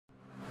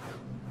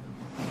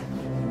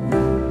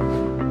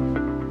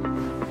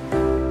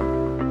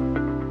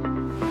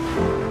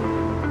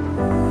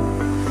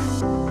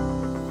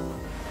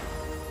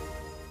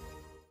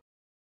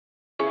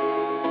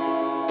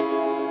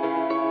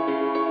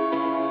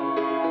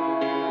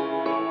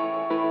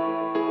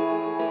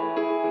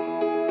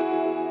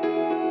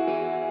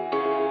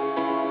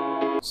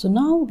So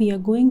now we are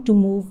going to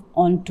move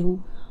on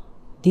to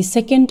the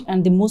second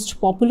and the most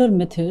popular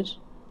method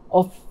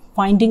of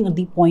finding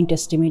the point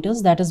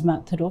estimators, that is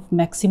method of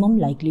maximum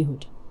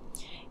likelihood.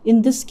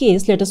 In this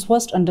case, let us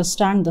first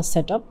understand the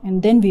setup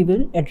and then we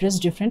will address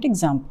different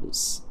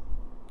examples.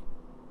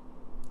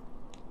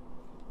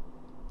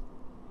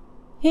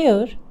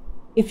 Here,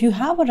 if you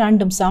have a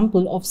random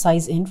sample of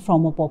size n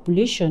from a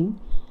population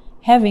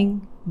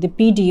having the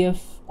PDF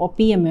or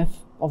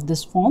PMF of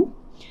this form,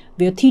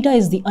 where theta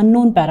is the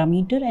unknown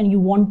parameter and you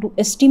want to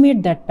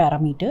estimate that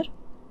parameter,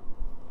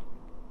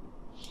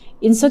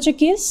 in such a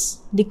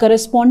case, the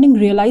corresponding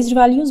realized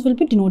values will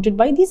be denoted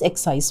by these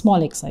xi's,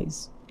 small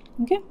xi's.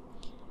 Okay.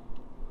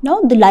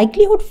 Now, the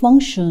likelihood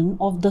function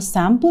of the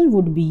sample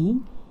would be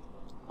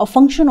a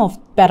function of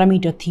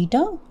parameter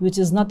theta, which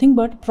is nothing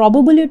but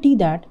probability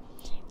that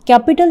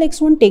capital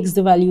X1 takes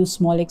the value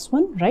small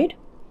x1, right?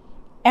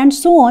 And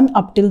so on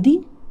up till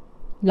the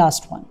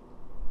last one.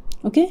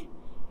 Okay.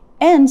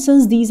 And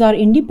since these are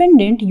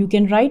independent, you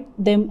can write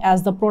them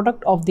as the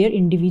product of their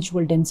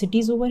individual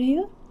densities over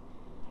here.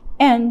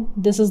 And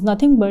this is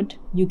nothing but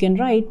you can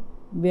write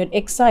where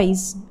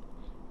xi's,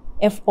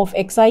 f of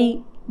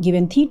xi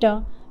given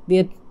theta,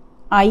 where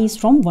I is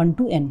from 1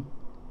 to n.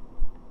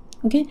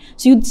 Okay,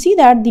 so you'd see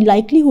that the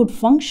likelihood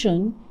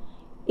function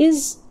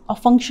is a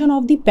function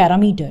of the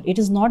parameter. It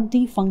is not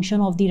the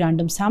function of the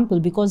random sample,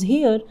 because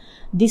here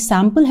the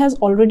sample has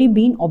already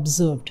been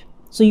observed.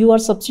 So you are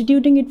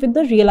substituting it with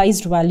the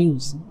realized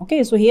values.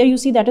 Okay, so here you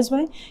see that is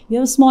why you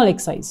have small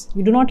xi's.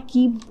 You do not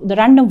keep the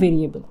random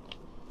variable.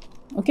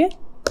 Okay.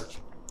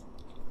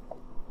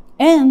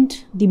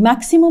 And the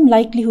maximum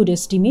likelihood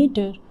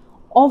estimator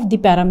of the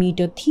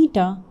parameter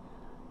theta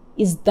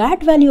is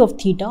that value of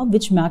theta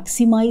which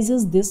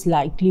maximizes this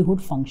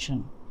likelihood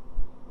function.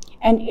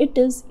 And it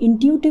is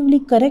intuitively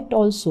correct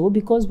also,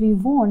 because we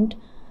want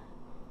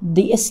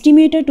the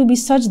estimator to be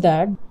such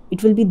that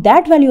it will be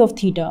that value of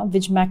theta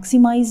which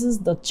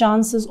maximizes the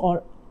chances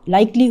or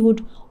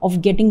likelihood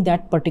of getting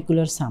that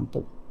particular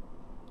sample.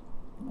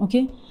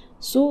 Okay,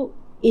 so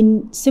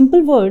in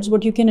simple words,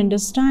 what you can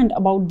understand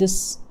about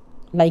this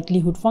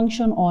likelihood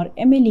function or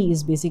MLE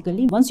is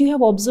basically, once you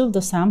have observed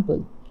the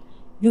sample,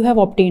 you have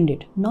obtained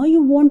it. Now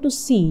you want to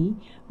see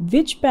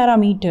which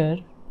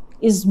parameter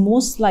is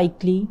most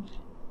likely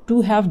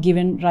to have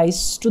given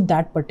rise to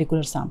that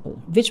particular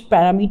sample, which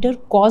parameter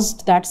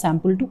caused that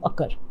sample to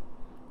occur.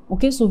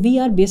 Okay, so we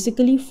are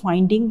basically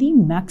finding the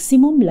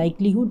maximum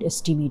likelihood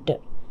estimator,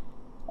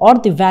 or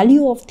the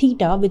value of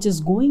theta which is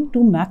going to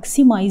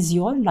maximize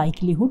your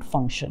likelihood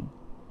function.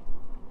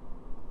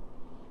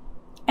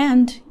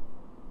 And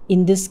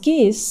in this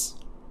case,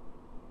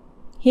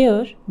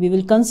 here we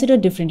will consider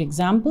different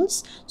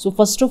examples. So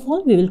first of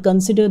all, we will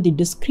consider the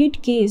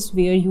discrete case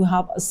where you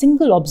have a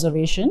single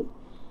observation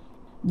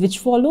which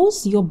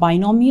follows your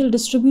binomial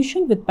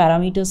distribution with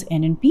parameters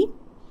n and p,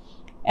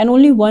 and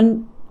only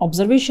one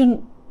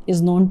observation is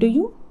known to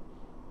you,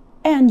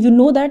 and you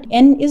know that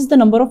n is the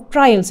number of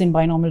trials in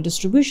binomial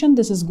distribution.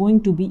 This is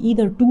going to be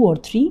either 2 or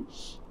 3,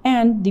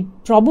 and the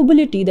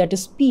probability, that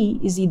is p,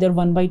 is either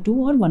 1 by 2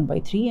 or 1 by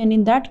 3, and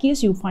in that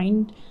case you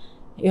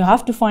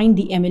have to find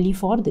the MLE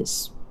for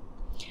this.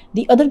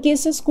 The other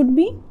cases could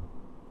be,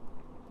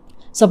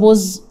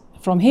 suppose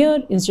from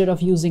here, instead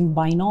of using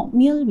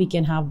binomial, we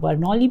can have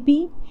Bernoulli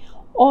P,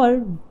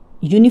 or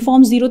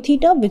uniform zero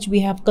theta, which we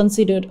have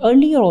considered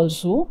earlier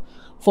also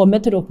for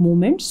method of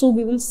moment. So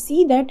we will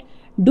see that,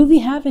 do we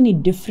have any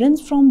difference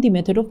from the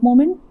method of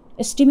moment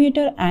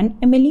estimator and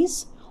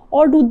MLEs,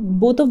 or do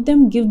both of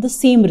them give the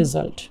same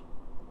result?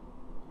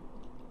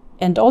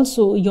 And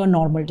also your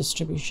normal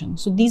distribution.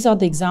 So these are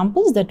the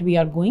examples that we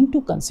are going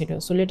to consider.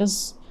 So let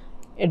us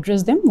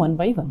address them one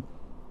by one.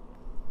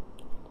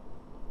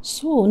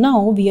 So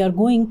now we are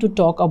going to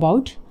talk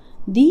about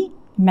the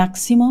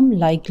maximum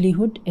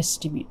likelihood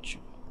estimator.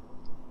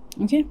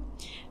 Okay.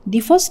 The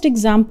first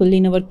example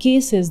in our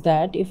case is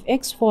that if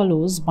x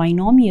follows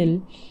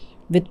binomial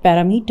with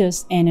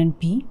parameters n and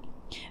p,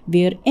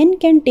 where n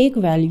can take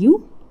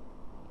value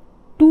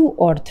 2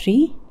 or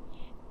 3,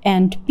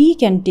 and p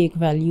can take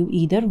value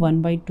either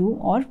 1 by 2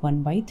 or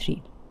 1 by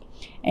 3.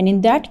 And in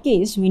that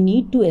case, we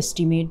need to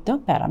estimate the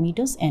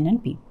parameters n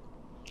and p.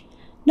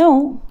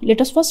 Now,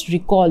 let us first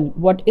recall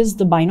what is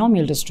the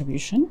binomial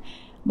distribution.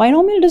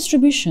 Binomial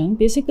distribution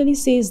basically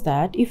says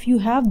that if you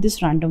have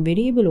this random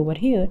variable over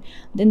here,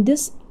 then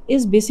this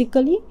is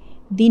basically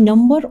the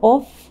number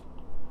of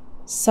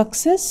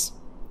success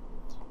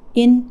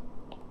in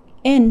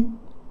n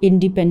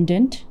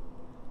independent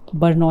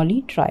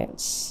Bernoulli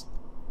trials.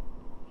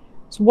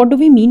 So what do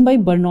we mean by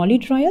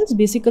Bernoulli trials?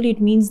 Basically, it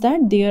means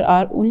that there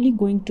are only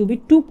going to be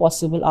 2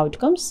 possible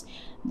outcomes.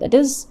 That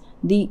is,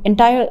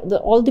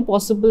 all the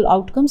possible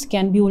outcomes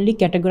can be only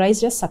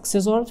categorized as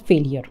success or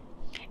failure.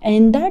 And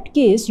in that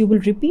case, you will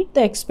repeat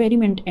the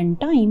experiment n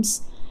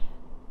times,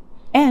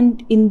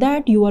 and in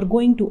that you are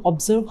going to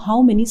observe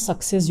how many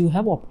success you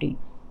have obtained.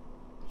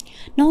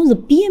 Now the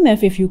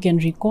PMF, if you can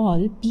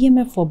recall,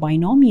 PMF for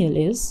binomial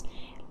is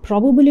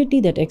probability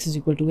that x is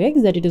equal to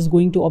x, that it is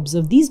going to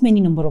observe these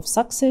many number of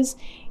success,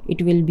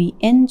 it will be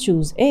n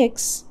choose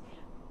x,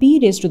 p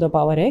raised to the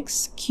power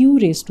x, q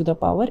raised to the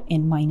power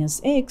n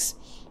minus x.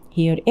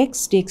 Here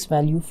x takes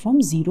value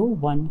from 0,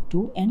 1,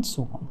 2 and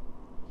so on.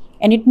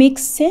 And it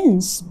makes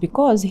sense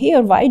because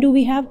here why do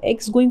we have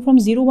x going from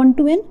 0, 1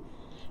 to n?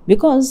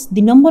 Because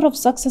the number of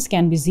success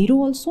can be 0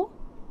 also.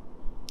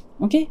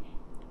 Okay,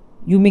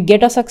 you may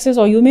get a success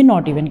or you may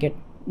not even get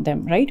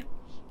them, right?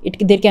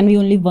 There can be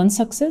only one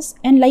success,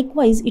 and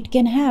likewise it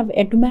can have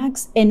at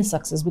max n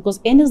success,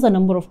 because n is the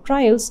number of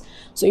trials,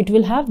 so it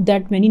will have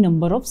that many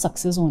number of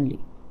success only.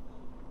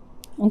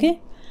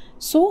 Okay,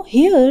 so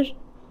here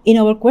in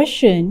our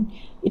question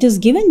it is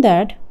given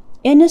that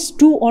n is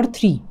 2 or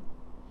 3.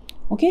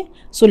 Okay,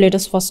 so let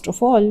us first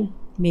of all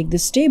make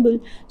this table.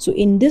 So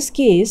in this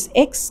case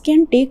x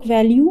can take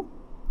value.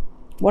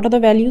 What are the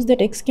values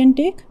that x can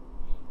take?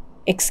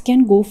 X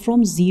can go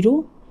from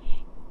 0,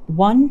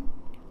 1,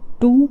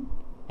 2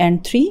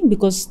 and 3,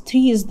 because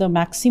 3 is the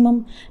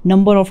maximum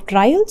number of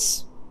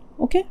trials.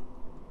 Okay,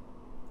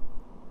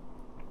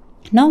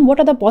 now what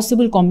are the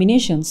possible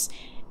combinations?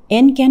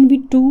 N can be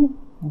 2,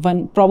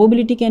 1,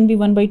 probability can be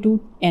 1 by 2,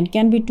 n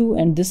can be 2,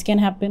 and this can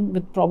happen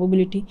with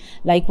probability.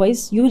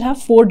 Likewise you will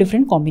have 4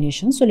 different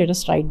combinations, so let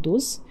us write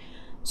those.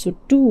 So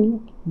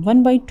 2,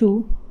 1 by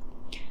 2,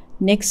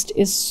 next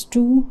is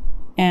 2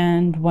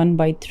 and 1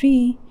 by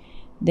 3,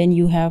 then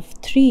you have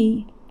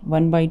 3,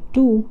 1 by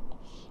 2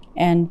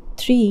 and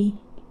 3,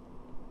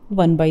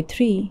 1 by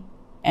 3,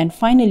 and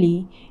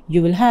finally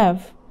you will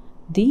have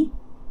the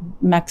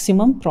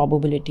maximum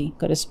probability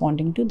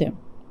corresponding to them.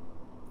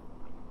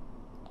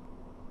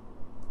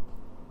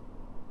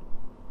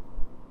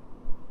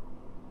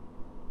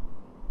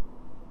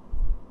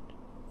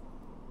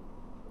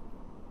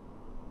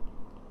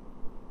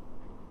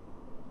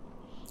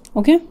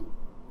 Okay,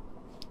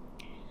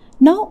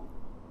 now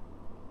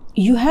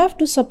you have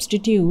to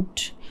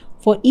substitute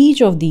for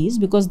each of these,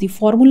 because the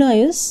formula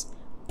is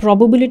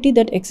probability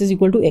that x is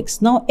equal to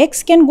x. Now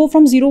x can go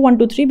from 0, 1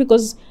 to 3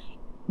 because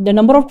the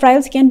number of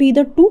trials can be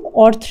either 2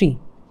 or 3.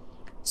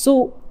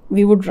 So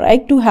we would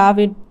like to have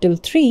it till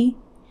 3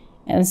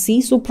 and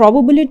see. So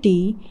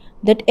probability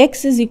that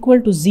x is equal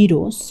to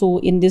 0. So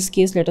in this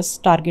case, let us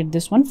target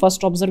this one,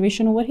 first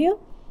observation over here.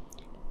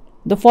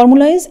 The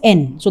formula is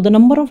n. So the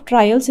number of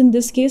trials in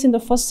this case, in the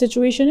first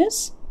situation,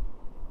 is,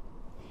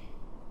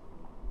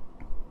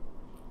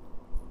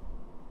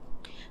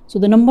 so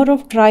the number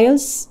of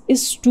trials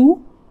is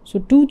 2. So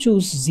 2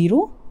 choose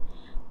 0.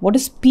 What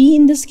is p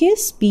in this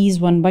case? P is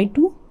 1 by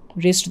 2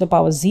 raised to the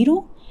power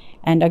 0,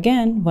 and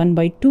again 1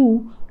 by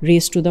 2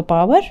 raised to the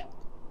power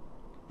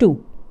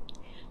 2.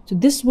 So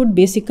this would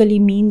basically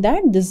mean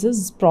that this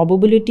is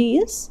probability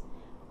is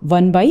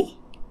 1 by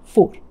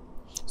 4.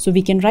 So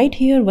we can write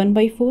here 1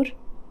 by 4,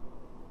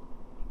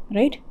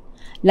 right?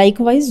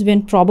 Likewise,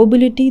 when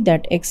probability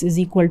that x is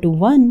equal to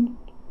 1,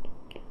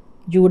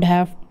 you would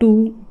have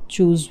 2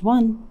 choose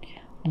 1,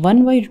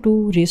 1 by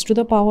 2 raised to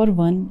the power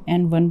 1,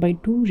 and 1 by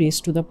 2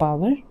 raised to the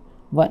power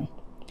 1.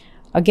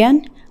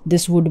 Again,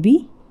 this would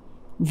be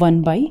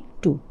 1 by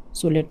 2.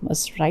 So let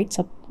us write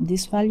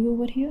this value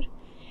over here.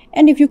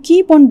 And if you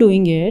keep on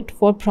doing it,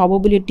 for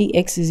probability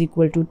x is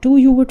equal to 2,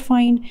 you would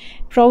find,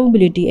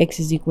 probability x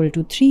is equal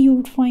to 3, you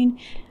would find.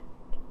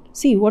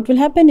 See, what will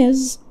happen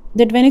is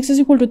that when x is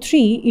equal to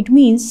 3, it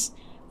means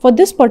for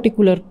this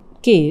particular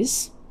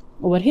case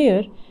over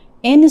here,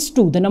 n is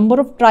 2, the number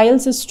of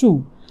trials is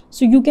 2.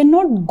 So you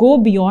cannot go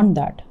beyond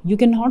that. You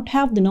cannot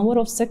have the number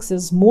of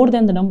success more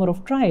than the number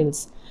of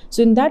trials.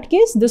 So in that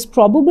case, this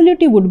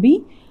probability would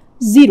be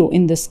 0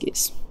 in this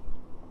case.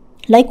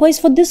 Likewise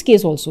for this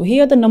case also,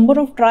 here the number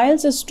of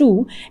trials is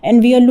 2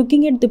 and we are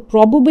looking at the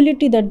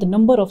probability that the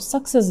number of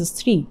success is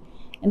 3,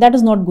 and that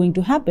is not going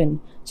to happen.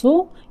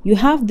 So you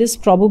have this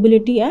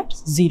probability at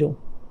 0.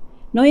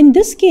 Now in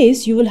this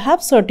case you will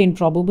have certain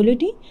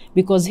probability,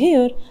 because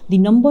here the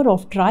number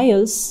of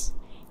trials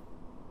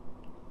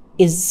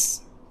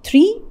is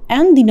 3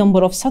 and the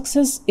number of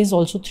success is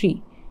also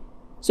 3.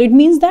 So it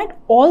means that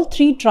all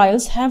 3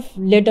 trials have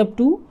led up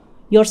to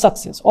your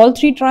success. All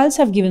 3 trials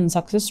have given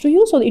success to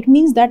you. So it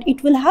means that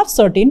it will have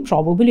certain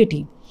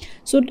probability.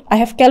 So I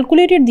have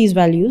calculated these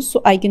values.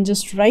 So I can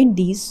just write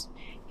these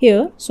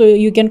here. So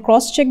you can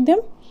cross check them.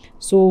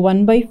 So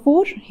 1 by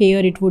 4, here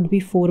it would be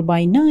 4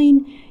 by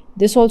 9.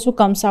 This also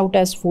comes out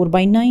as 4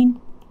 by 9,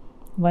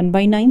 1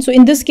 by 9. So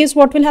in this case,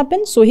 what will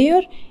happen? So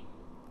here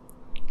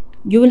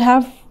you will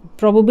have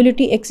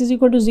probability x is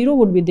equal to 0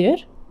 would be there,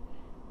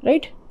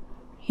 right?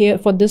 Here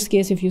for this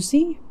case, if you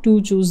see,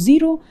 2 choose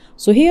 0.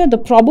 So here the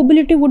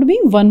probability would be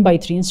 1 by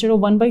 3. Instead of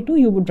 1 by 2,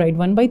 you would write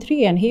 1 by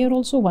 3, and here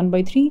also 1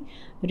 by 3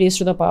 raised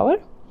to the power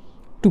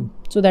 2.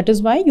 So that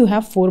is why you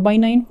have 4 by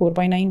 9, 4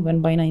 by 9,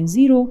 1 by 9,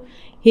 0.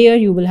 Here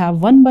you will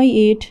have 1 by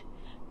 8,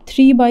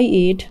 3 by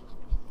 8,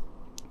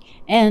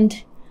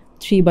 and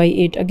 3 by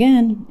 8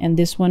 again, and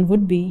this one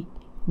would be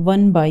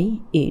 1 by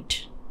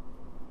 8.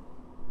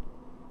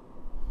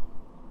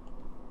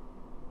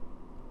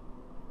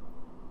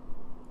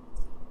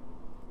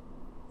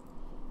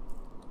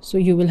 so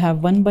you will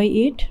have 1 by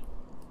 8.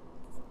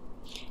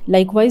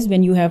 Likewise,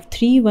 when you have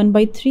 3, 1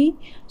 by 3,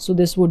 so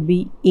this would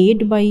be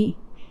 8 by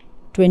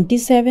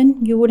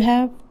 27, you would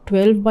have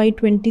 12 by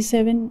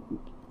 27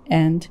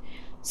 and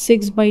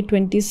 6 by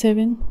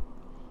 27,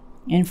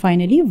 and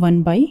finally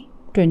 1 by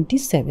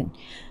 27.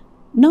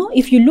 Now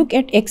if you look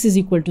at x is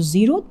equal to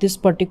 0, this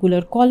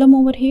particular column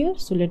over here,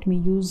 so let me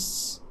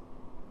use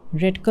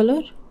red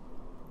color.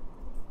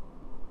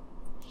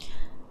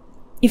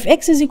 If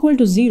x is equal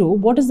to 0,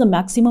 what is the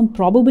maximum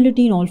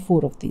probability in all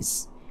four of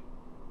these?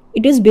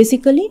 It is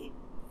basically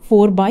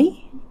 4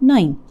 by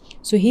 9.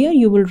 So here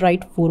you will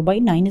write 4 by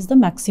 9 is the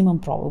maximum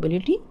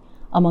probability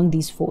among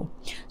these four.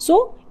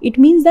 So it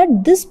means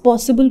that this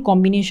possible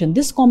combination,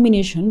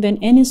 when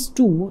n is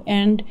 2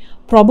 and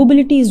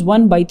probability is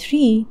 1 by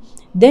 3,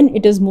 then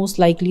it is most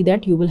likely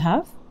that you will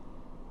have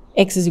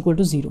x is equal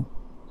to 0.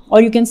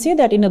 Or you can say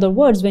that in other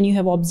words, when you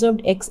have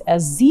observed x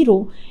as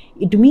 0,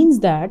 it means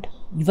that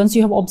once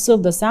you have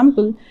observed the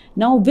sample,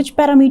 now which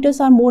parameters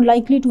are more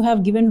likely to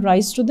have given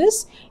rise to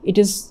this? It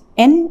is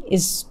n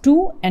is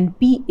 2 and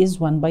p is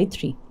 1 by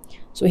 3.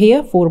 So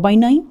here 4 by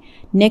 9.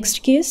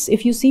 Next case,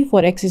 if you see,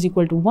 for x is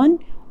equal to 1,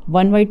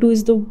 1 by 2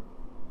 is the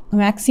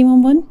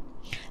maximum one.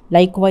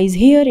 Likewise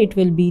here it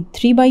will be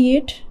 3 by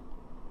 8.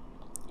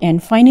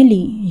 And finally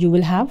you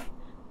will have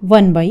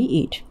 1 by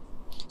 8.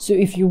 So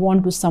if you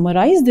want to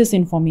summarize this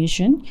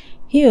information,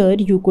 here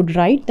you could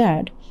write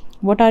that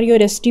what are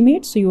your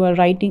estimates? So you are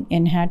writing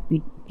n hat,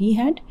 p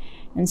hat,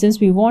 and since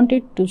we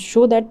wanted to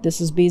show that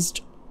this is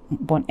based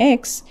upon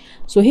x,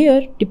 so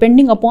here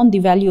depending upon the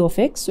value of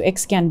x, so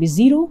x can be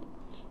 0,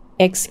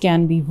 x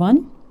can be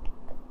 1,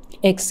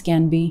 x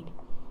can be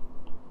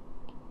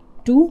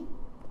 2,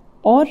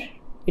 or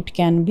it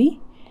can be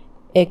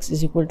x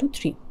is equal to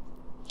 3.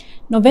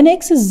 Now when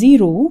x is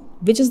 0,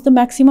 which is the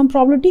maximum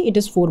probability? It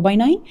is 4 by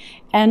 9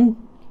 and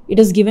it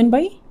is given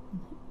by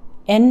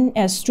n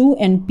as 2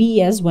 and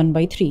p as 1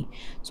 by 3.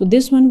 So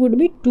this one would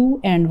be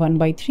 2 and 1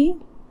 by 3.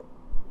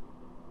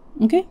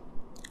 Okay.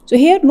 So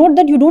here note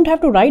that you don't have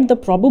to write the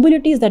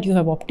probabilities that you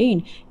have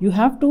obtained. You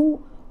have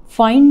to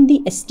find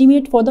the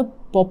estimate for the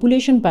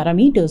population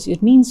parameters.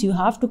 It means you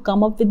have to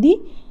come up with the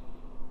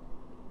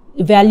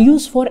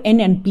values for n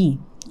and p.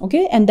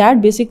 Okay, and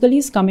that basically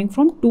is coming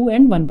from 2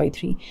 and 1 by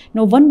 3.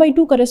 Now 1 by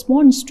 2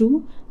 corresponds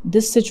to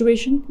this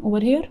situation over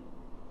here,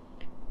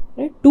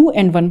 right? 2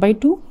 and 1 by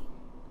 2.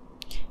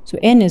 So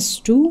n is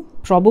 2,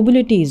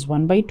 probability is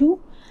 1 by 2.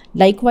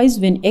 Likewise,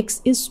 when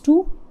x is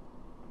 2,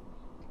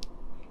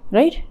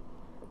 right?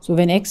 So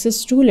when x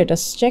is 2, let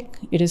us check.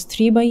 It is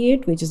 3 by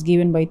 8, which is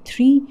given by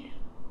 3,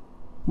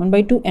 1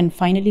 by 2, and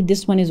finally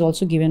this one is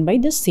also given by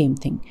the same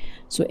thing.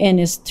 So n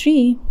is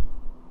 3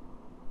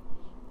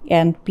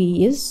 and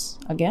p is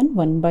again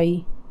 1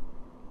 by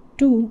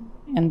 2,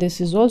 and this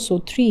is also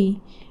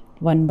 3,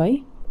 1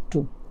 by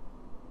 2.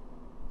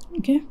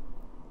 Okay.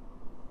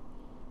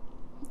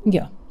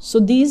 Yeah. So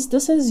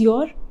this is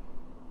your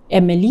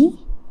MLE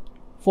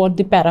for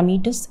the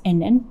parameters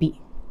n and p.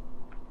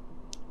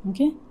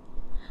 Okay.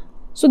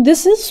 So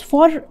this is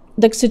for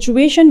the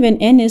situation when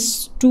n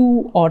is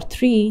 2 or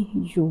 3,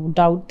 you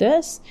doubt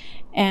this,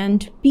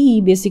 and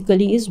p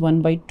basically is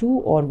 1 by 2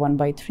 or 1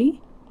 by 3.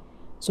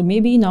 So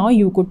maybe now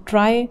you could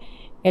try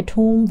at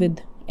home with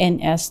n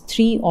as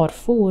 3 or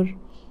 4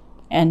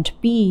 and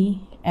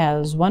p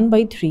as 1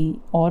 by 3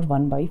 or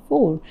 1 by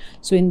 4.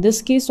 So in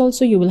this case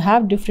also you will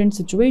have different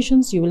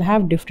situations, you will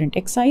have different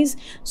xi's.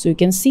 So you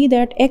can see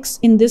that x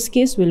in this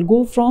case will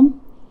go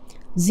from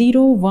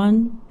 0,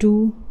 1,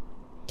 2,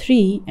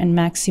 3 and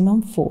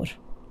maximum 4,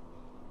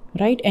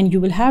 right? And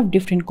you will have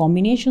different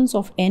combinations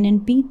of n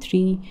and p,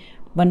 3,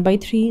 1 by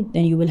 3,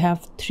 then you will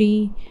have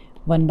 3,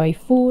 1 by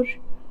 4,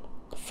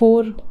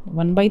 4,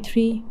 1 by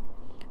 3,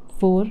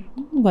 4,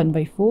 1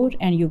 by 4,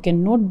 and you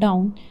can note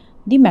down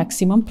the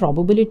maximum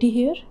probability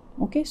here.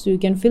 Okay, so you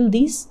can fill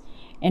these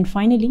and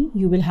finally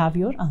you will have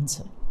your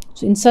answer.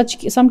 So in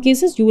some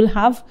cases you will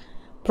have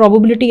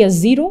probability as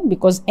 0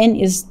 because n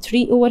is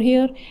 3 over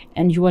here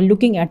and you are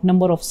looking at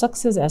number of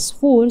success as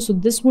 4. So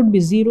this would be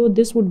 0,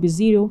 this would be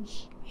 0.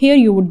 Here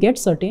you would get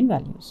certain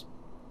values.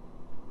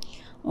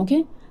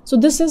 Okay, so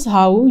this is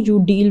how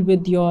you deal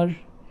with your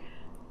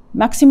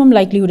maximum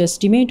likelihood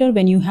estimator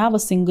when you have a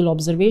single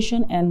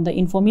observation and the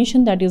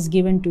information that is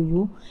given to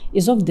you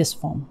is of this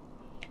form.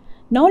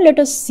 Now let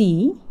us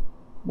see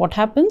what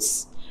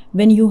happens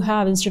when you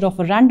have, instead of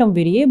a random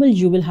variable,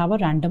 you will have a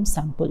random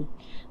sample.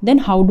 Then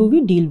how do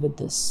we deal with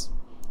this?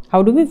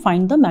 How do we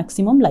find the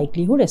maximum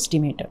likelihood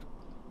estimator?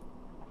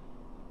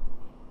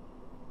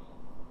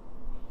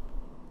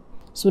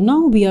 So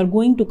now we are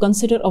going to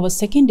consider our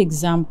second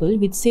example,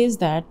 which says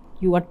that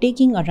you are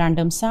taking a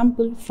random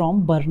sample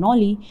from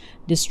Bernoulli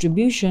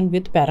distribution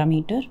with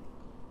parameter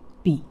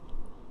p.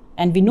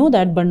 And we know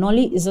that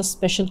Bernoulli is a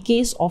special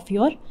case of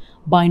your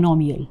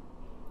binomial.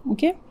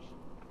 Okay.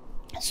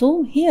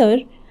 So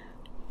here,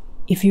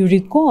 if you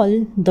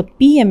recall, the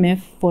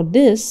PMF for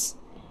this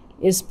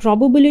is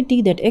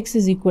probability that x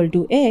is equal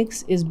to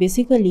x is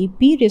basically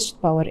p raised to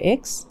power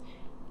x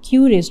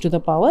q raised to the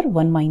power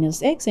 1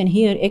 minus x, and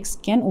here x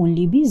can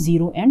only be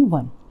 0 and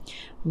 1.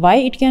 Why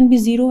it can be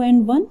 0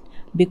 and 1?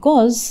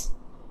 Because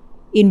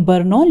in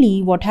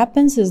Bernoulli, what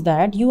happens is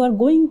that you are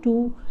going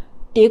to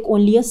take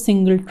only a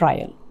single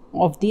trial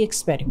of the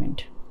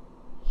experiment.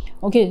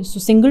 Okay, so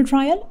single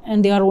trial,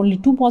 and there are only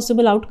two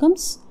possible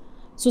outcomes.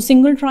 So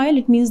single trial,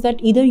 it means that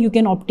either you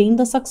can obtain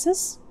the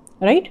success,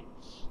 right?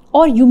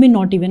 Or you may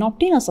not even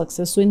obtain a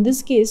success. So in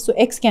this case, so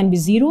x can be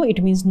 0,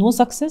 it means no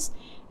success.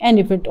 And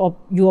if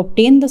you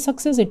obtain the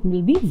success, it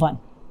will be 1.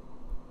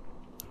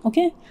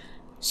 Okay.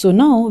 So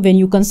now when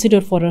you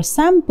consider for a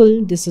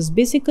sample, this is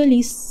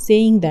basically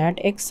saying that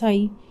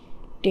xi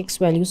takes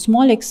value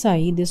small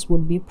xi, this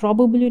would be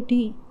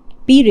probability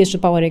p raised to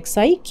power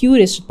xi, q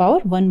raised to power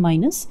 1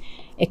 minus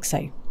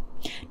xi.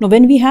 Now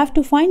when we have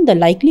to find the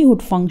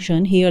likelihood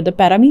function, here the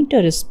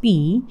parameter is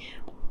p,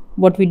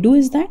 what we do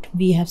is that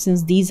we have,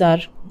 since these are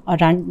a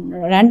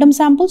random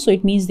sample, so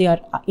it means they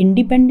are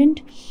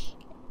independent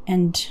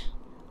and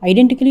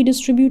identically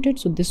distributed.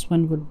 So this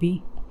one would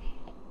be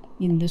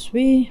in this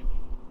way,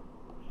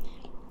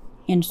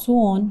 and so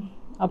on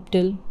up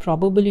till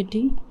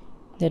probability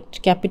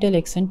that capital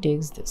Xn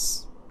takes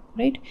this,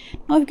 right?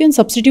 Now you can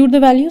substitute the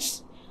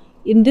values.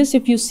 In this,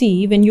 if you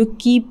see, when you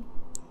keep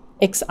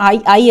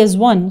I as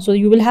 1, so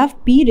you will have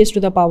p raised to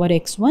the power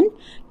x1,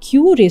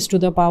 q raised to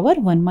the power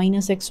 1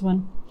 minus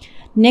x1.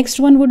 Next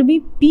one would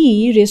be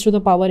p raised to the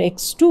power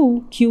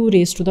x2, q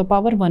raised to the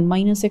power 1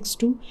 minus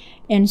x2,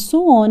 and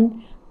so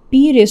on,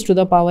 p raised to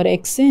the power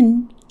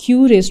xn,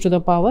 q raised to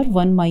the power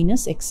 1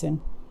 minus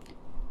xn.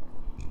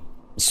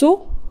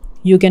 So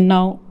you can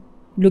now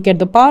look at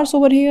the powers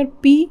over here,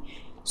 p,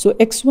 so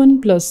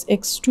x1 plus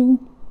x2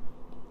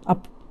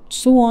 up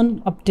so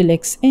on up till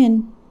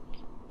xn,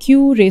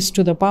 q raised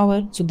to the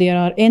power, so there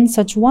are n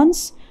such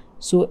ones,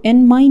 so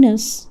n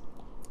minus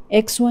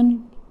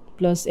x1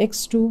 plus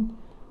x2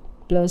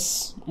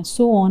 plus and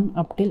so on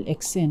up till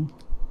xn.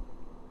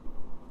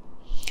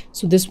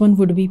 So this one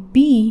would be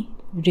p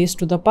raised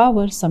to the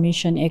power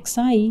summation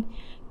xi,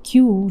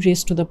 q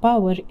raised to the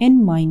power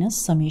n minus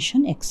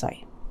summation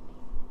xi.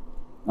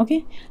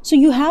 Okay, so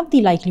you have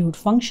the likelihood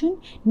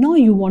function. Now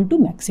you want to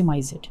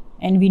maximize it,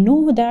 and we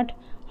know that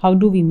how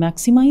do we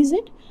maximize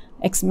it?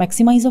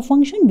 Maximize a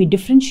function, we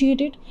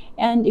differentiate it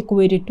and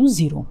equate it to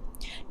 0.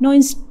 Now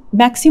in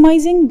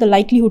maximizing the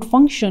likelihood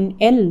function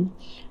L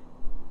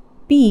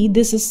p,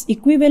 this is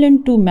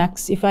equivalent to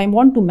if I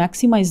want to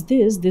maximize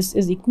this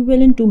is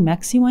equivalent to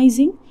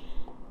maximizing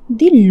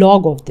the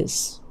log of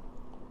this.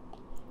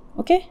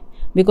 Okay,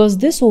 because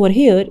this over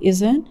here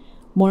is a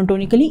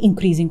monotonically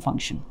increasing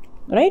function,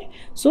 right?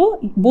 So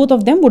both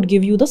of them would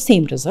give you the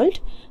same result.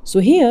 So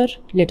here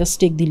let us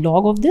take the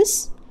log of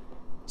this.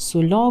 So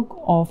log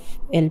of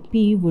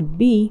LP would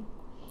be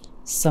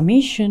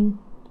summation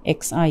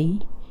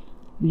xi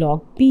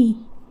log p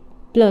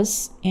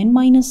plus n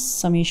minus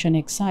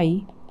summation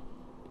xi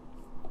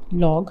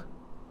log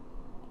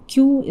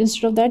q.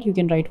 Instead of that, you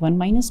can write 1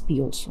 minus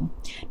p also.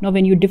 Now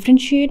when you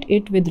differentiate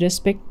it with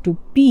respect to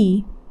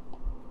p,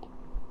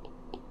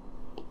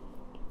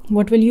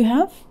 what will you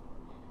have?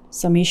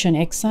 Summation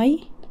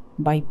xi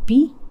by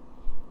p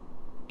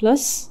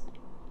plus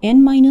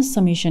n minus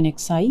summation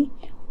xi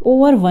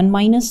over 1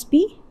 minus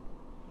p.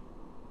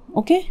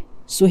 Okay,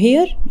 so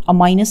here a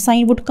minus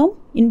sign would come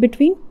in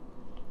between.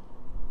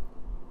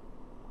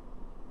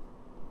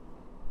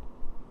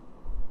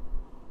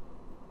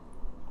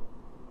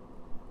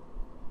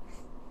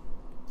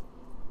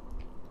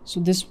 So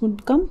this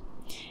would come,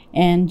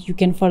 and you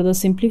can further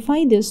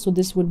simplify this. So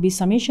this would be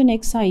summation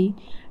xi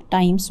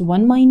times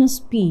 1 minus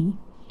p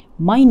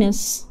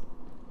minus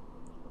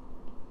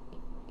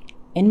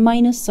n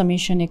minus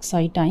summation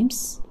xi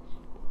times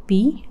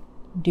p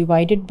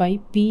divided by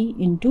p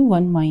into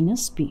 1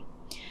 minus p.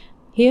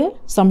 Here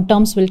some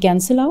terms will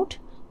cancel out.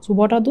 So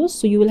what are those?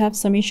 So you will have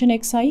summation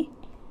xi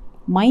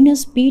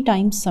minus p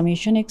times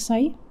summation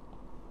xi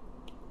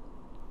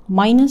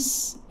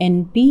minus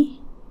np,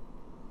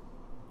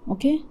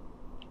 okay,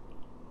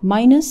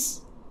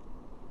 minus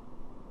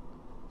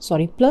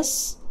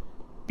plus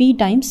p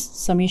times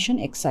summation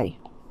xi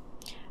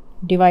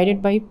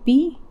divided by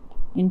p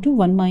into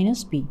 1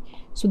 minus p.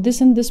 So this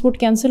and this would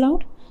cancel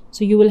out.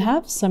 So you will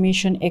have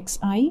summation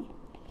xi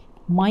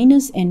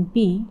minus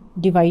np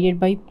divided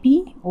by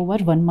p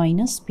over 1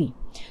 minus p.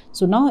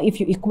 So now if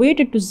you equate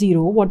it to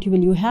 0, what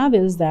you have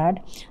is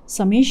that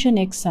summation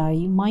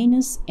xi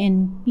minus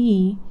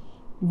np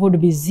would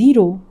be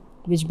 0,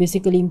 which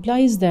basically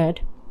implies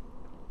that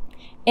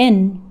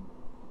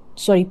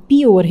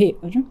p over here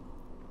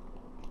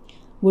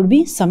would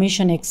be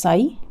summation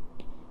xi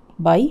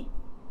by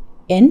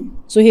n.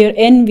 So here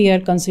n, we are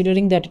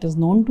considering that it is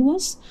known to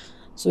us.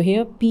 So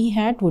here p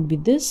hat would be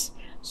this.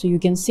 So you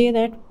can say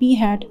that p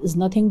hat is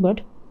nothing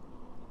but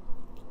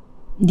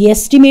the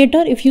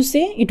estimator. If you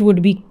say, it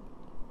would be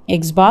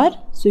x bar.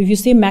 So if you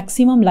say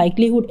maximum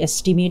likelihood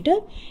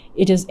estimator,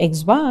 it is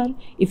x bar.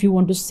 If you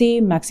want to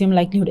say maximum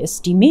likelihood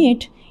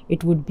estimate,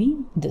 it would be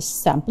this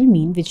sample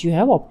mean which you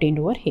have obtained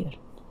over here,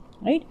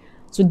 right?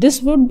 So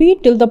this would be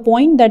till the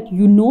point that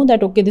you know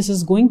that, okay, this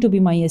is going to be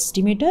my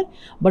estimator.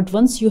 But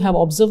once you have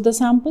observed the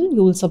sample,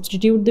 you will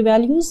substitute the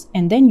values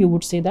and then you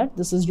would say that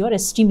this is your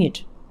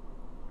estimate.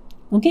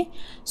 Okay.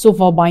 So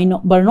for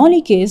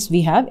Bernoulli case,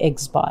 we have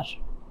X bar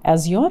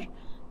as your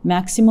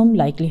maximum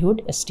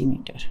likelihood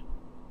estimator.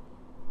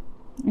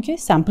 Okay.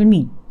 Sample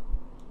mean.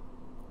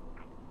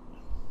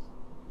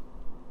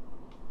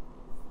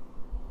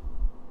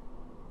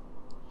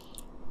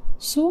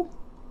 So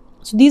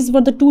these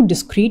were the two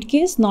discrete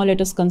cases. Now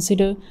let us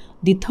consider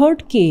the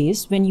third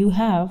case when you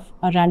have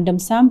a random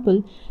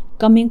sample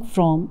coming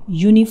from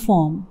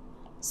uniform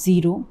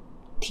 0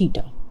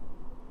 theta.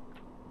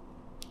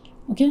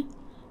 Okay.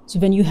 So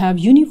when you have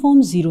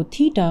uniform 0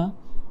 theta,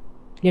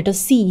 let us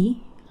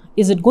see,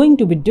 is it going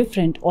to be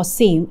different or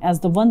same as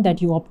the one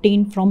that you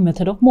obtained from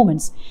method of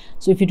moments?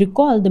 So if you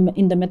recall,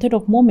 in the method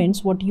of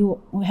moments, what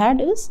you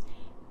had is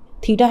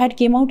theta had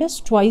came out as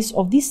twice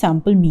of the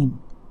sample mean.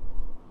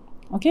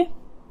 Okay.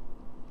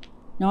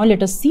 Now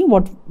let us see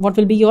what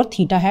will be your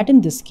theta hat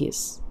in this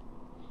case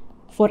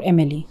for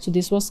MLE. So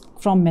this was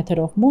from method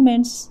of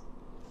moments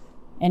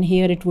and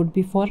here it would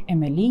be for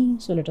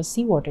MLE. So let us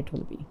see what it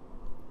will be.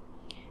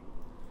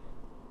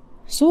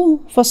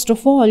 So first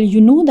of all,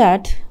 you know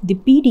that the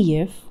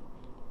PDF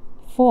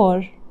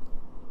for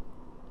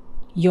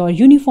your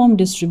uniform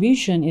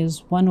distribution is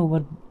 1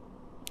 over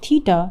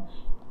theta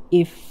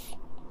if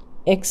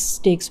x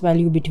takes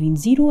value between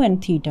 0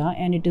 and theta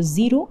and it is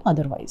 0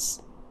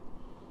 otherwise,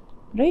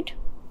 right?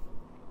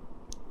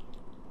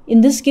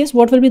 In this case,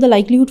 what will be the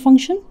likelihood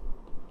function?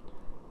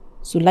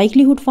 So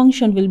likelihood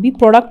function will be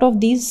product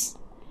of these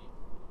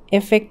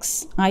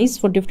fxi's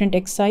for different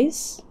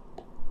xi's,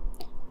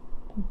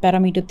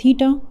 parameter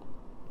theta,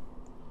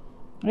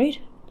 right?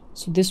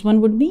 So this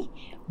one would be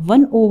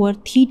 1 over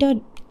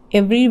theta.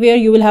 Everywhere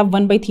you will have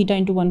 1 by theta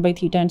into 1 by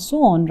theta and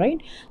so on,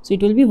 right? So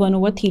it will be 1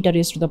 over theta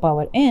raised to the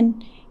power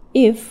n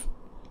if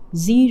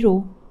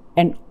 0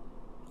 and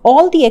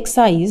all the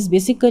xi's,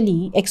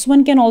 basically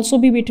x1 can also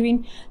be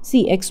between,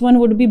 see, x1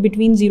 would be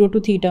between 0 to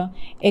theta,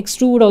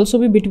 x2 would also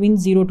be between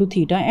 0 to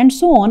theta and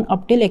so on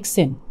up till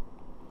xn.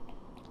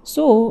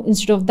 So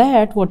instead of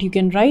that, what you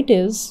can write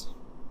is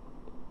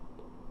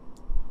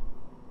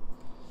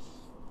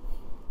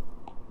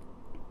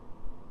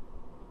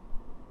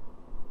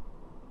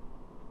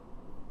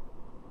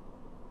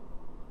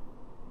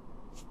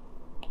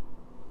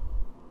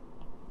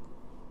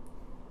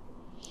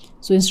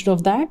so instead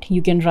of that, you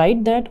can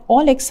write that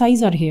all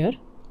xi's are here,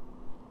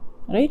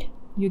 right?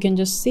 You can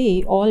just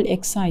say all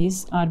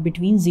xi's are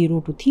between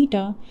 0 to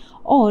theta,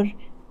 or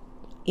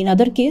in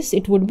other case,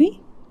 it would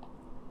be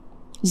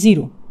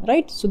 0,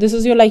 right? So this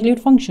is your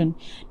likelihood function.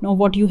 Now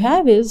what you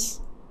have is,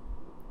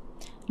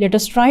 let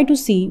us try to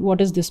see what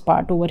is this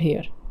part over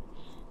here.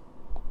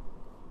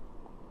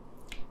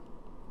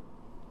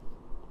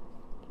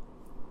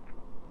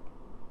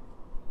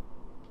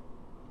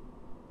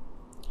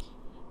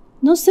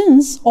 Now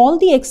since all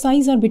the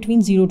xi's are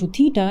between 0 to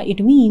theta,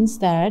 it means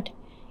that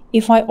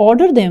if I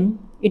order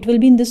them, it will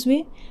be in this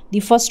way.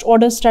 The first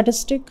order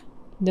statistic,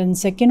 then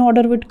second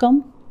order would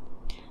come,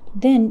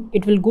 then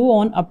it will go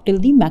on up till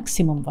the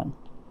maximum one,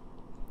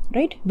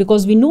 right?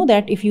 Because we know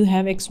that if you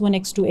have x1,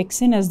 x2,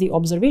 xn as the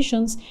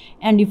observations,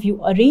 and if you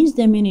arrange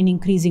them in an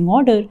increasing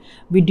order,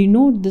 we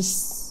denote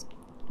this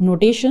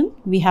notation.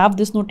 We have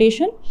this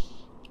notation,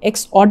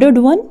 x ordered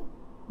 1.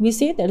 We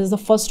say that is the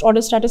first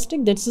order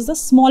statistic, this is the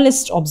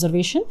smallest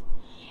observation,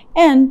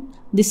 and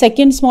the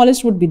second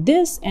smallest would be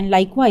this, and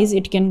likewise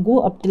it can go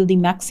up till the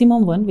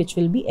maximum one, which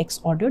will be x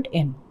ordered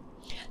n.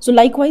 So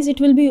likewise it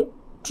will be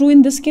true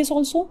in this case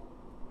also.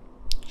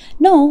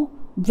 Now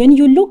when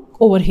you look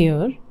over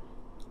here,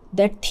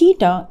 that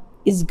theta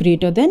is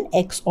greater than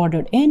x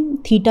ordered n,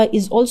 theta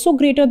is also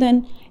greater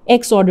than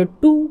x ordered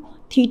 2,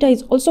 theta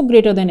is also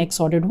greater than x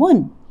ordered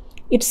 1.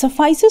 It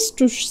suffices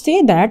to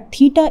say that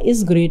theta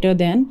is greater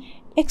than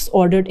x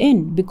ordered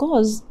n,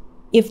 because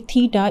if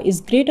theta is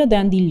greater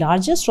than the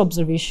largest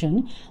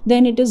observation,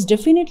 then it is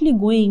definitely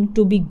going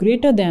to be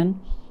greater than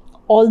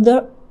all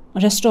the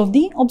rest of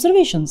the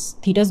observations.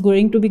 Theta is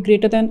going to be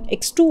greater than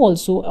x2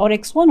 also or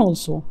x1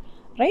 also,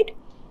 right?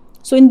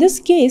 So in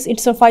this case, it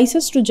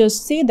suffices to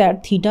just say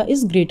that theta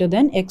is greater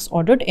than x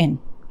ordered n.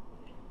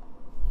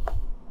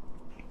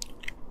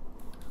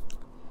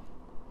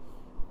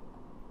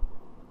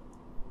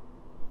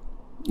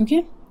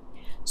 Okay.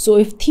 So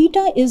if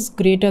theta is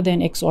greater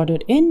than x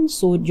ordered n,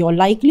 so your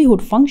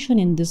likelihood function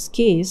in this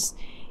case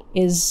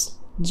is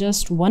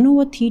just 1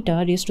 over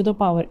theta raised to the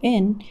power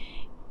n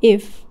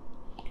if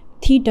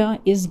theta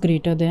is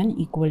greater than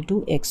equal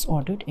to x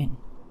ordered n.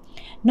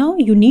 Now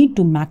you need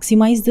to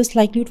maximize this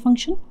likelihood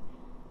function.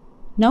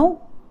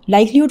 Now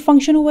likelihood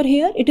function over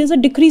here, it is a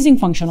decreasing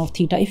function of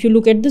theta. If you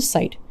look at this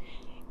side,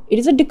 it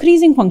is a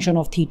decreasing function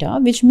of theta,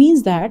 which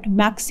means that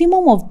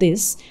maximum of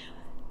this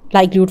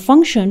likelihood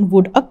function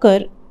would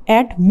occur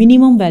at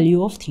minimum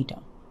value of theta,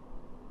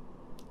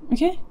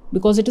 okay,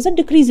 because it is a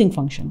decreasing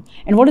function.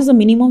 And what is the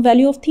minimum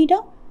value of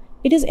theta?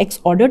 It is x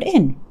ordered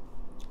n.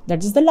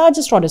 That is the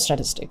largest order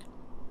statistic.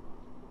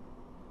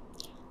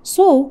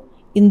 So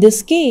in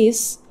this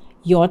case,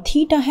 your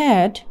theta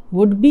hat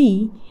would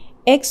be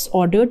x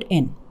ordered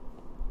n.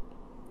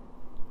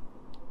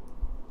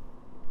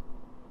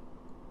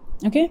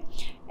 Okay,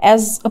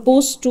 as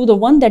opposed to the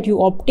one that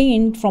you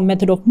obtained from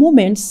method of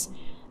moments,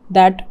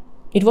 that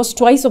it was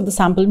twice of the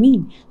sample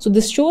mean. So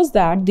this shows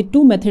that the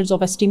two methods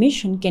of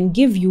estimation can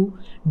give you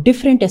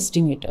different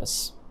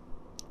estimators.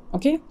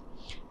 Okay.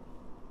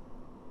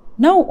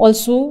 Now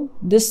also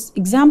this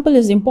example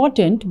is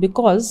important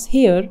because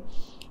here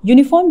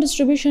uniform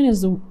distribution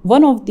is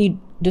one of the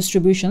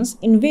distributions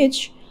in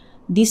which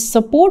the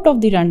support of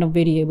the random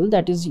variable,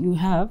 that is you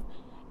have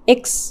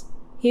x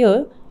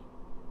here,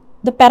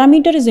 the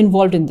parameter is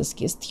involved in this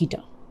case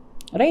theta,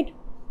 right?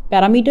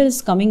 Parameter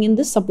is coming in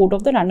the support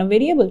of the random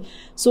variable.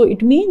 So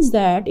it means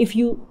that if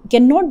you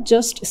cannot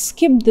just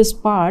skip this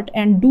part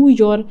and do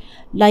your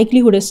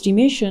likelihood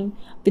estimation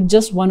with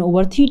just 1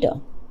 over theta,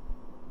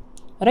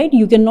 right?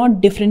 You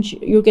cannot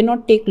differentiate, you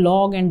cannot take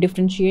log and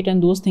differentiate,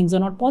 and those things are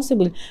not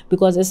possible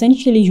because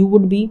essentially you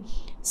would be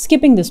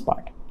skipping this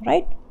part,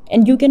 right?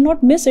 And you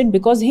cannot miss it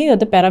because here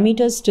the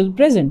parameter is still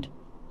present.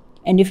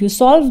 And if you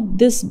solve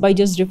this by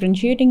just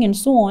differentiating and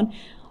so on,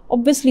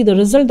 obviously the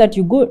result that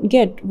you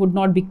get would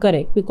not be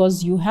correct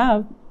because you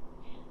have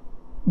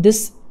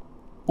this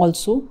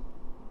also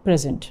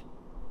present.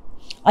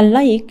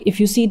 Unlike if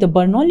you see the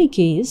Bernoulli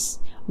case,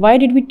 why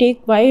did we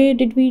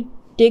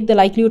take the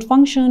likelihood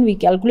function, we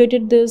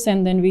calculated this,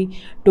 and then we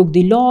took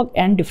the log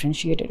and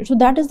differentiated it. So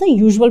that is the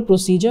usual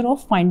procedure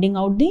of finding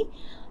out the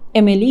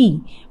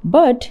MLE.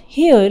 But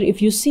here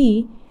if you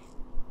see,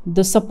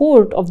 the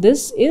support of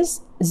this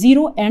is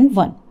 0 and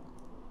 1,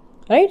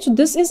 right? So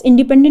this is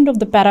independent of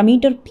the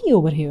parameter p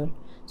over here.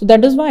 So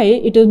that is why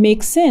it will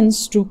make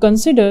sense to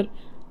consider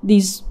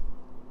these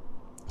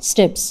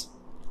steps.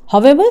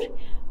 However,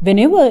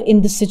 whenever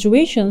in the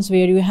situations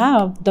where you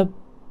have the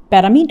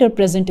parameter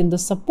present in the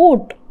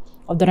support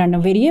of the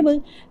random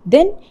variable,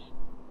 then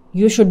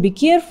you should be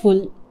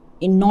careful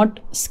in not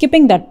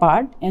skipping that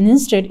part and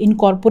instead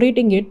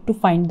incorporating it to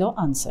find the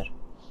answer.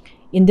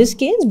 In this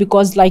case,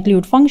 because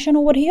likelihood function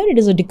over here, it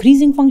is a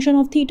decreasing function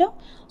of theta,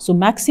 so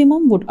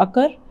maximum would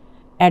occur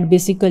at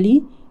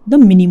basically the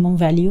minimum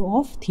value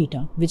of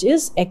theta, which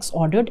is x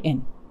ordered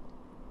n.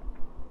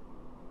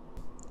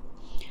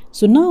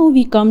 So now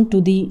we come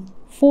to the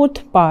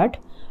fourth part,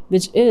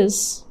 which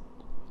is,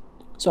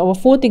 so our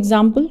fourth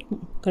example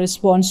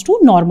corresponds to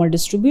normal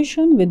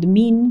distribution with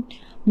mean,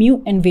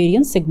 mu and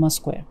variance sigma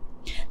square.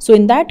 So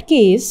in that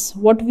case,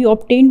 what we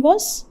obtained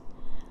was,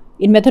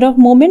 in method of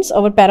moments,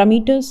 our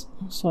parameters,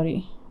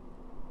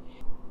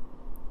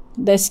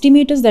 the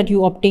estimators that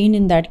you obtained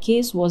in that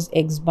case was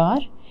x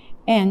bar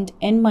and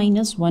n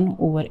minus 1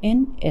 over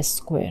n s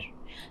square.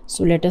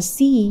 So let us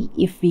see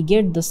if we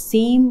get the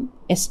same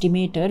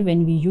estimator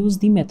when we use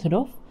the method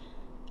of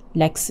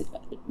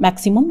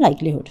maximum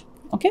likelihood.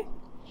 Okay.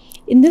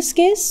 In this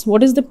case,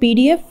 what is the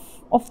PDF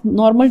of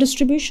normal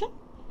distribution?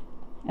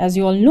 As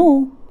you all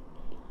know,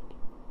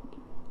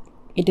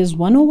 it is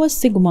 1 over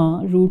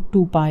sigma root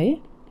 2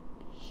 pi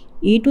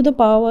e to the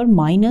power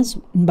minus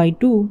 1 by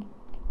 2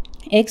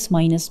 x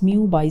minus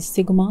mu by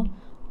sigma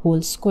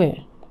whole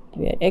square,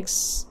 where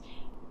x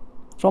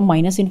from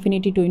minus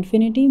infinity to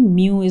infinity,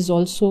 mu is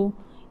also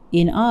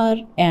in R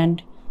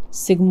and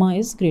sigma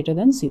is greater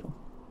than 0.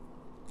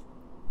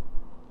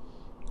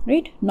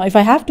 Right? Now if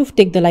I have to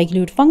take the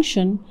likelihood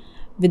function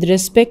with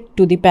respect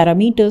to the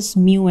parameters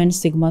mu and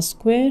sigma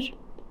square,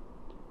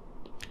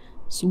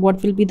 so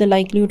what will be the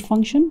likelihood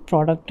function?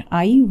 Product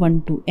I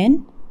 1 to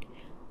n.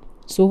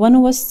 So 1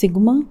 over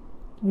sigma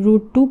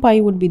root 2 pi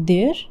would be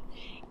there,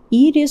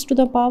 e raised to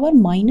the power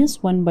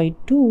minus 1 by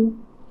 2,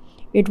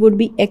 it would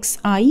be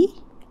xi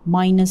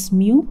minus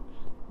mu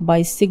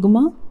by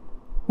sigma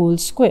whole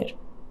square,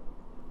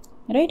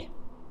 right?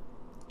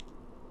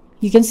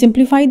 You can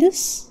simplify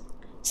this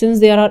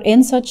since there are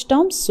n such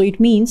terms, so it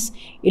means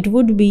it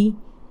would be,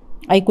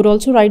 I could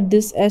also write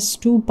this as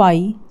 2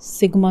 pi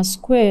sigma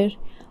square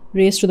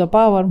raised to the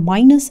power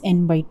minus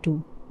n by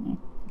 2,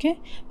 okay,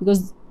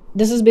 because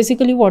this is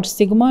basically what,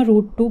 sigma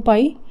root 2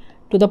 pi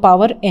to the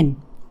power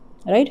n,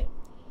 right?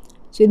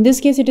 So in this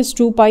case it is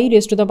 2 pi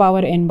raised to the power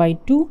n by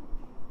 2,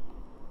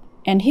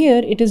 and here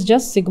it is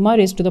just sigma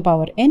raised to the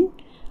power n.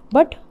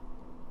 But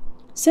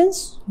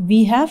since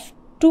we have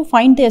to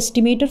find the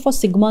estimator for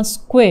sigma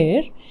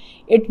square,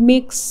 it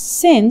makes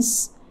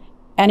sense,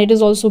 and it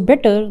is also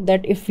better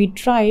that if we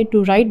try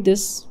to write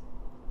this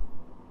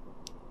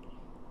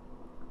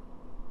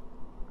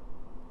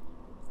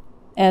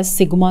as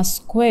sigma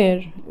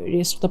square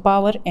raised to the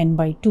power n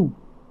by 2.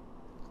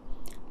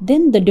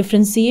 Then the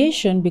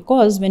differentiation,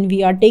 because when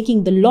we are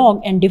taking the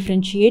log and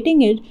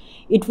differentiating it,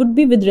 it would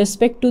be with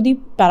respect to the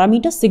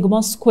parameter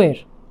sigma square.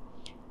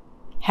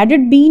 Had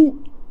it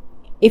been,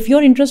 if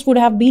your interest would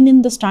have been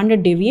in the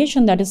standard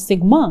deviation, that is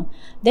sigma,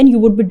 then you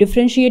would be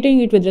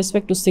differentiating it with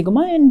respect to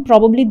sigma, and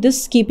probably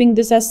this, keeping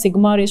this as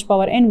sigma raised to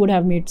power n would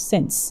have made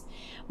sense.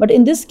 But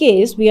in this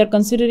case, we are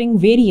considering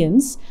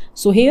variance,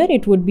 so here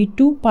it would be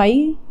 2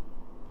 pi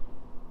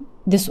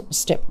this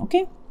step,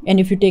 okay. and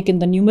if you take in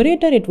the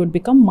numerator, it would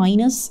become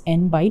minus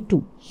n by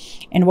 2.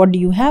 And what do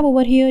you have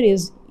over here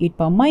is e to the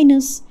power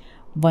minus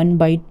 1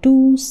 by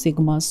 2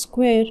 sigma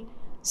square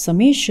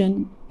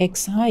summation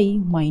xi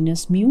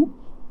minus mu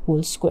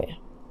whole square.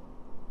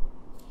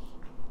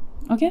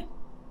 Okay.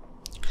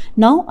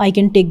 Now I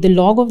can take the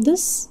log of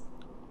this.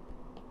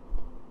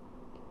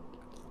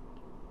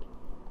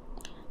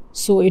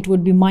 So it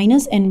would be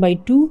minus n by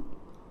 2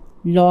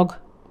 log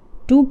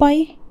 2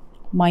 pi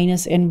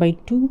minus n by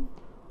 2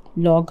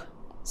 log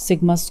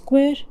sigma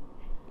square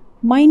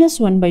minus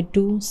 1 by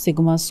 2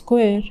 sigma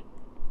square.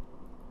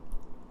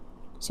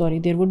 Sorry,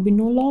 there would be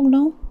no log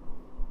now.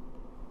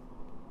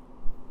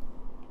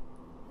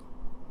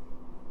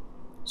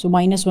 So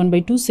minus 1 by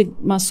 2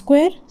 sigma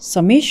square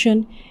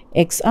summation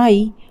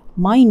xi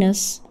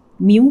minus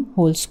mu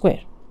whole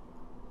square.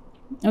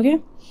 Okay.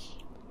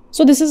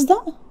 So this is the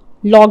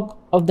log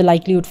of the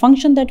likelihood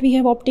function that we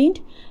have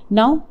obtained.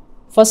 Now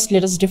first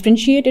let us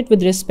differentiate it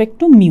with respect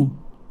to mu.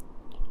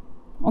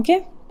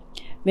 Okay.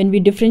 When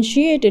we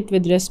differentiate it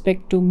with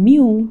respect to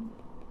mu,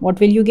 what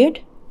will you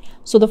get?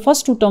 So the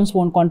first two terms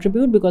won't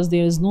contribute because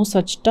there is no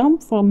such term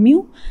for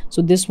mu.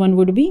 So this one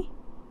would be,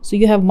 so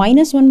you have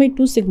minus 1 by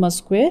 2 sigma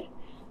square.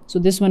 So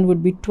this one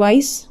would be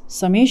twice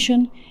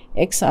summation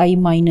xi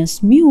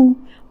minus mu,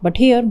 but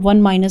here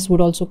 1 minus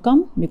would also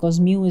come because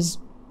mu is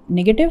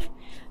negative.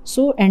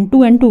 So and 2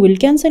 will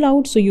cancel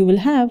out. So you will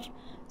have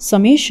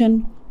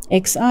summation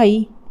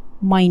xi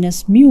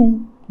minus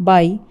mu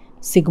by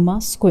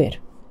sigma square.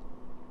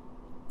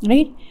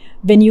 Right?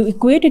 When you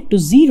equate it to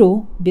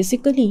 0,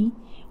 basically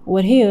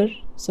over here,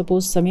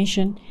 suppose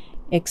summation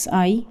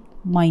xi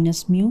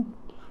minus mu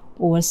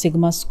over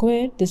sigma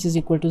square, this is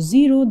equal to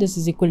 0. This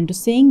is equal to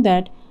saying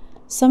that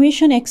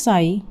summation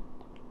xi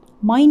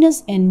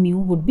minus n mu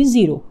would be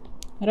 0,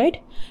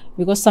 right?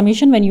 Because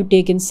summation, when you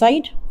take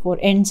inside for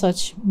n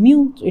such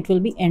mu, it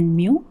will be n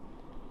mu.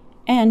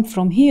 And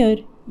from here,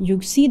 you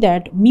see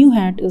that mu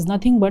hat is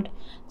nothing but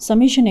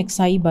summation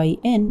xi by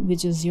n,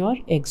 which is your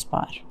x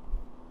bar.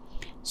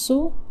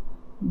 So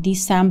the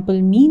sample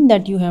mean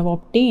that you have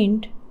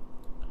obtained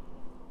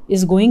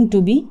is going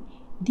to be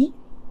the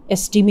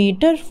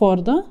estimator for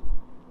the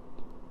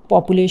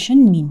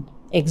population mean,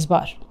 x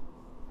bar.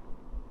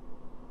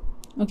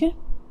 Okay.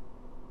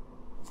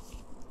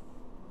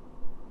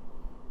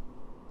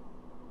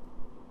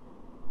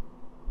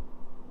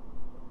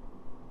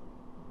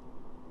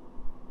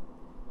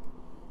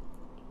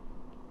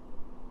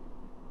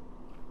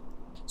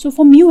 So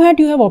for mu hat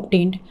you have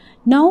obtained.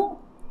 Now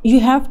you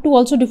have to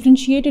also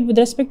differentiate it with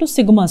respect to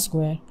sigma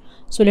square.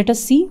 So let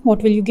us see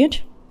what will you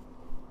get.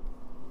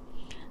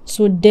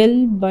 So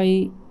del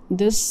by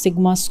this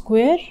sigma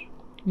square.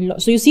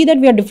 So you see that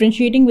we are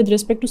differentiating with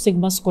respect to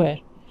sigma square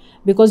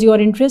because your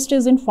interest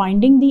is in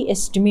finding the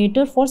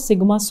estimator for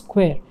sigma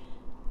square.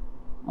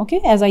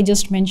 Okay, as I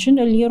just mentioned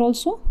earlier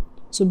also.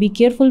 So be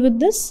careful with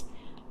this,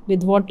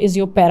 with what is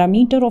your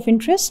parameter of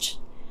interest.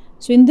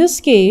 So in this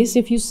case,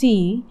 if you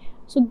see,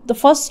 so the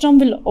first term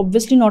will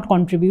obviously not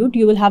contribute.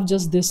 You will have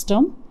just this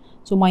term.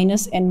 So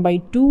minus n by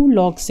 2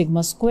 log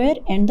sigma square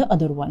and the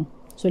other one.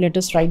 So let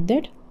us write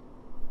that.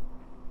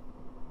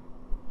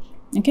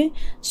 Okay.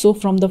 So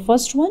from the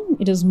first one,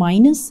 it is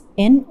minus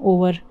n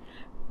over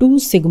 2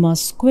 sigma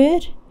square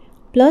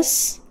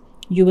plus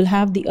you will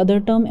have the other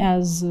term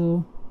as,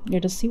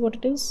 let us see what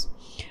it is.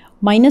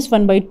 Minus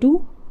 1 by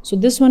 2. So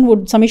this one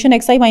would, summation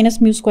xi minus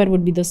mu square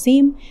would be the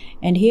same.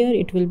 And here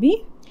it will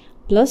be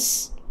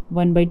plus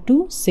 1 by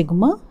 2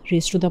 sigma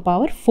raised to the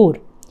power 4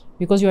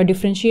 because you are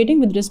differentiating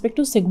with respect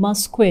to sigma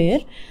square.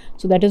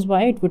 So that is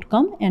why it would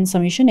come and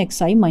summation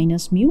xi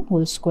minus mu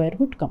whole square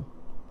would come.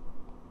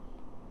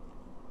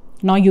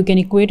 Now you can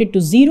equate it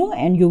to 0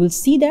 and you will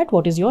see that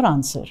what is your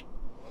answer.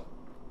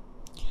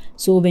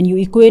 So when you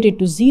equate it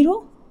to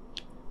 0,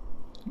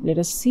 let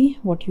us see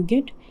what you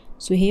get.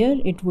 So here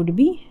it would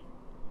be,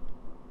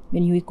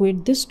 when you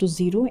equate this to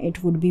 0,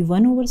 it would be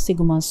 1 over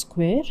sigma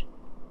square.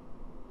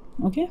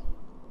 Okay.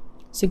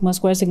 Sigma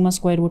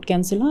square would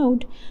cancel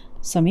out.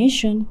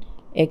 Summation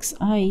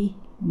xi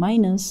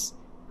minus,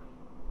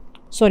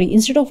 sorry,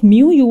 instead of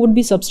mu you would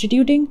be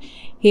substituting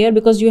here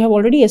because you have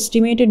already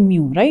estimated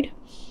mu, right?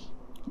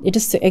 It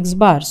is x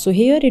bar. So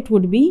here it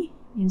would be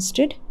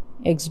instead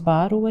x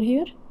bar over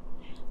here.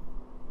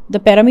 The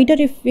parameter,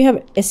 if we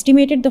have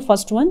estimated the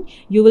first one,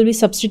 you will be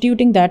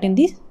substituting that in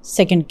the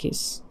second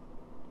case.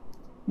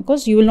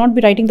 Because you will not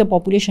be writing the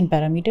population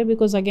parameter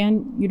because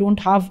again you don't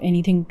have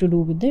anything to do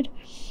with it.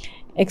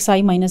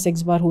 Xi minus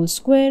x bar whole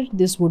square,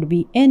 this would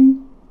be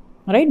n,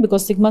 right?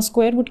 Because sigma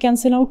square would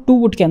cancel out, 2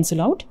 would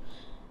cancel out.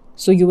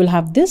 So you will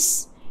have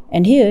this,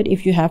 and here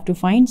if you have to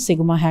find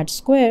sigma hat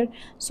square,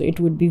 so it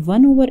would be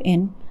 1 over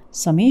n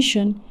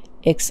summation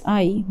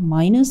xi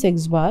minus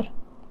x bar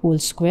whole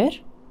square.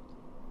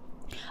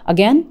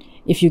 Again,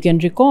 if you can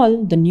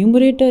recall, the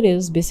numerator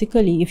is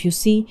basically, if you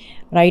see,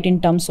 right, in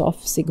terms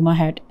of sigma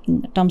hat,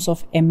 in terms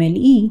of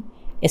MLE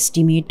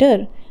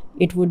estimator,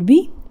 it would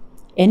be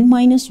n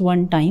minus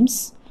 1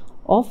 times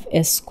of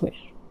s square,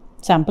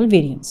 sample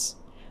variance.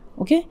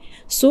 Okay,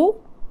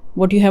 so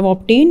what you have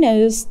obtained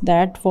is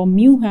that for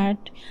mu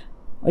hat,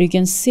 or you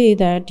can say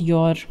that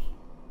your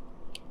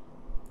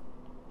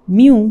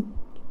mu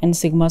and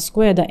sigma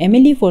square, the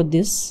MLE for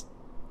this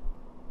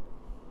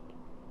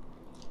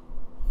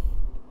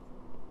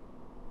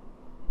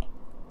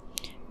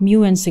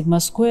mu and sigma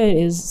square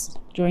is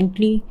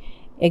jointly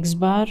x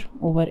bar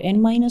over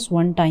n minus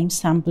 1 times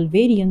sample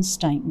variance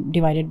time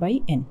divided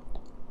by n.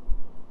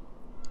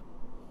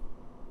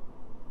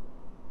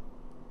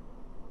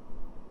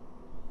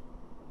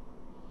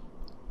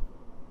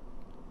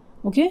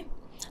 Okay,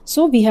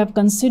 so we have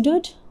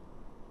considered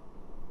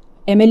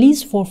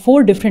MLEs for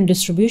 4 different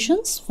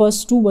distributions.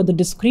 First 2 were the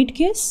discrete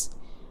case,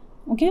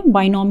 okay,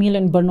 binomial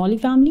and Bernoulli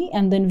family,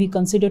 and then we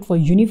considered for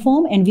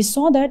uniform, and we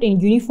saw that in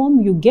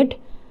uniform you get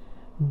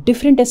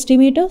different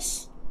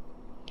estimators,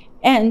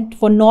 and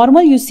for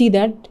normal you see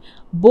that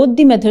both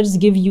the methods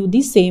give you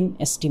the same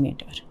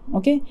estimator.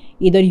 Okay,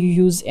 either you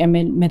use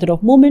method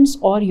of moments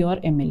or your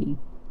MLE.